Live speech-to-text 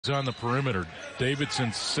On the perimeter. Davidson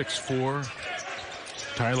 6'4".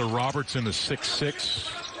 Tyler Robertson is 6'6".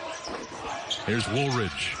 Here's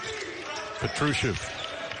Woolridge. Petrusev.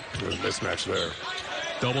 There's a mismatch there.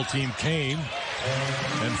 Double team Kane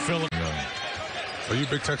and Filip. Are you a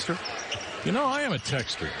big texter? You know, I am a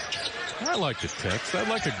texter. I like to text. I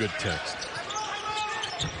like a good text.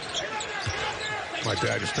 My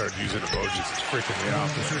dad just started using emojis. It's freaking me out.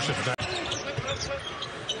 Petrusev.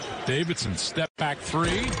 Davidson step back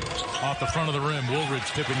three off the front of the rim. Woolridge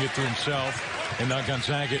tipping it to himself. And now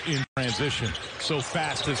Gonzaga in transition. So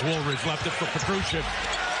fast as Woolridge left it for Petrusev.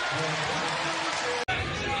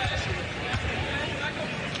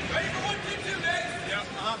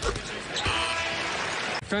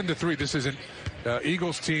 10-3. This is an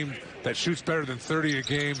Eagles team that shoots better than 30 a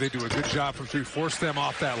game. They do a good job from three. Force them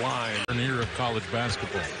off that line. An era of college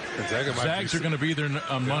basketball. Zags are going to be there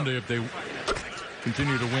on Monday if they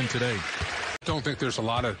continue to win today. I don't think there's a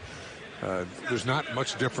lot of there's not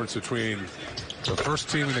much difference between the first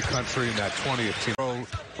team in the country and that 20th team.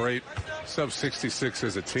 Rate sub 66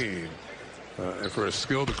 as a team. And for as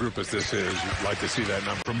skilled a group as this is, you'd like to see that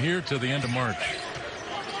number. From here to the end of March,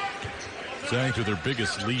 Zags are their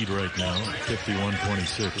biggest lead right now,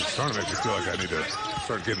 51-26. It's starting to make me feel like I need to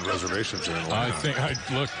start getting reservations in. I think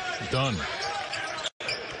look, done.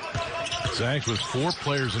 Zags with 4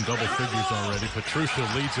 players in double figures already.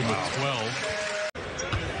 Petrusev leads him with 12.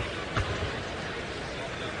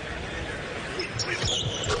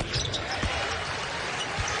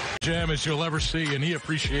 Jam as you'll ever see, and he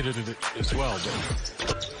appreciated it as well.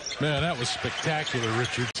 But, man, that was spectacular,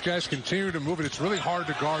 Richard. These guys continue to move it. It's really hard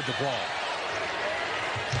to guard the ball.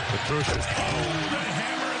 Petrusev.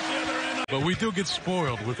 Hammer at the other end. But we do get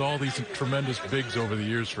spoiled with all these tremendous bigs over the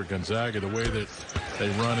years for Gonzaga, the way that they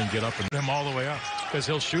run and get up and him all the way up, because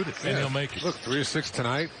he'll shoot it and he'll make it. Look, 3 of 6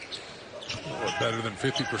 tonight. Better than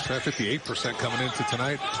 50%, 58% coming into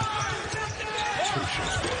tonight.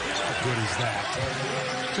 Petrusev. How good is that?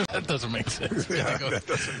 That doesn't make sense. Yeah, that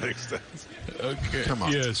doesn't make sense. Okay. Come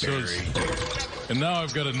on, yeah, so and now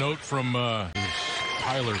I've got a note from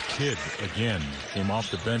Tyler Kidd again. Came off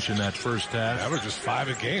the bench in that first half. Averages 5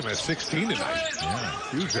 a game at 16 tonight. Yeah.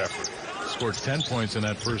 Huge effort. Scored 10 points in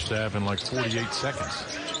that first half in like 48 seconds.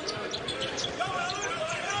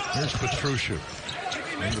 Here's Petrusev.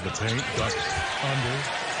 Into the paint, ducks under,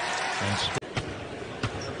 and